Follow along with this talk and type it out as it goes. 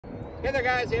Hey there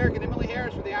guys, Eric and Emily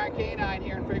Harris for the Iron Canine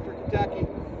here in Frankfort, Kentucky.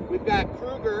 We've got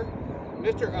Akruger.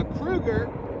 Mr. Akruger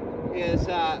is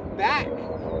back.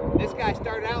 This guy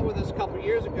started out with us a couple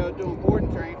years ago doing board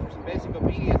and train for some basic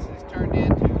obedience, and he's turned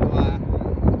into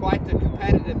quite the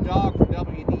competitive dog for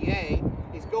WDA.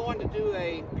 He's going to do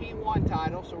a P1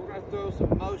 title, so we're going to throw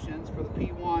some motions for the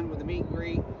P1 with a meet and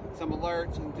greet, some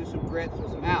alerts, and do some grits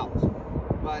with some outs.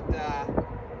 But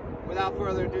without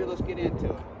further ado, let's get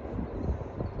into it.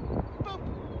 Boop.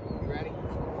 You ready?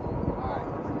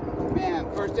 All right.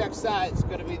 Man, first exercise is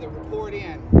going to be the report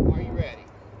in. Are you ready?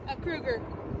 Akruger,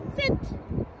 sit.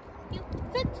 You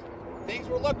sit. Things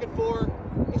we're looking for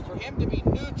is for him to be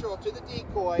neutral to the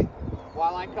decoy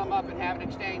while I come up and have an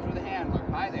exchange with the handler.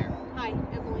 Hi there. Hi,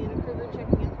 Emily and Akruger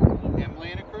checking in for the P1.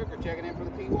 Emily and Akruger checking in for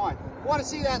the P1. We want to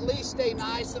see that leash stay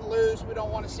nice and loose. We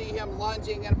don't want to see him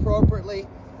lunging inappropriately.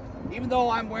 Even though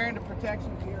I'm wearing the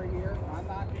protection gear here, I'm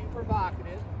not being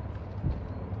provocative.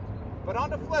 But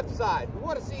on the flip side, we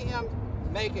want to see him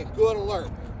make a good alert.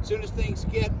 As soon as things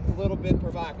get a little bit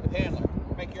provocative, handler,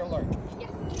 make your alert. Yes.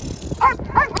 Hey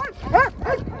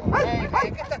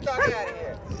man, get that dog out of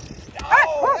here.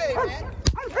 Oh, hey man.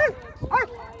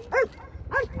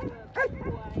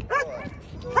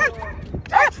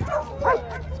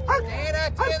 10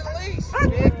 out of 10 at least.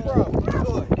 Big bro.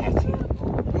 Good. That's it.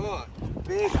 Good.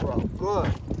 Big bro. Good.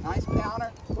 Nice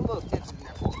counter. Put a little tension in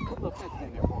there for me. Put a little tension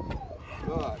in there for me.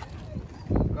 Good.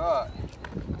 Good.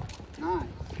 Nice.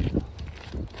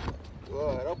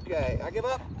 Good. Okay. I give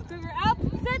up. Akruger out.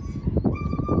 Sit.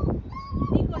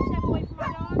 Decoy step away from my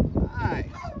dog.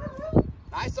 Nice.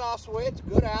 Nice off switch.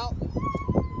 Good out.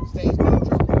 Stays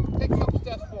neutral. Take a couple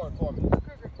steps forward for me.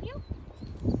 Akruger, you.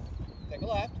 Take a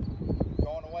left.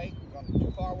 Going away. Going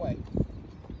too far away.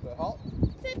 Good. Halt.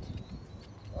 Sit.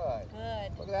 Good.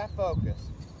 Good. Look at that focus.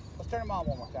 Let's turn him on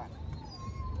one more time.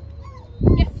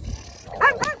 Yes.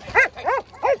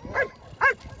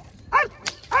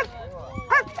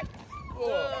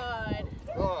 Good.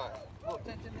 Good. Little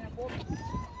tension there for me.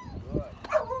 Good.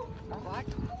 I like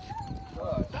it.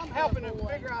 Good. So I'm helping him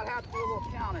figure out how to do a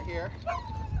little counter here.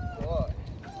 Good. All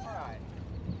right.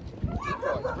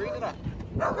 Decoys. Breathe it up.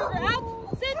 Akruger out.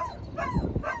 Sit.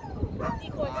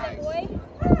 Decoy step away.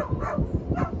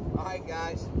 All right,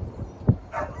 guys.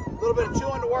 A little bit of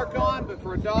chewing to work on, but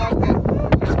for a dog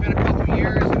that's been a couple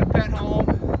years in a pet home,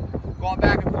 going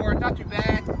back and forth, not too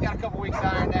bad. Got a couple weeks to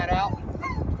iron that out.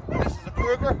 This is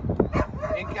Akruger.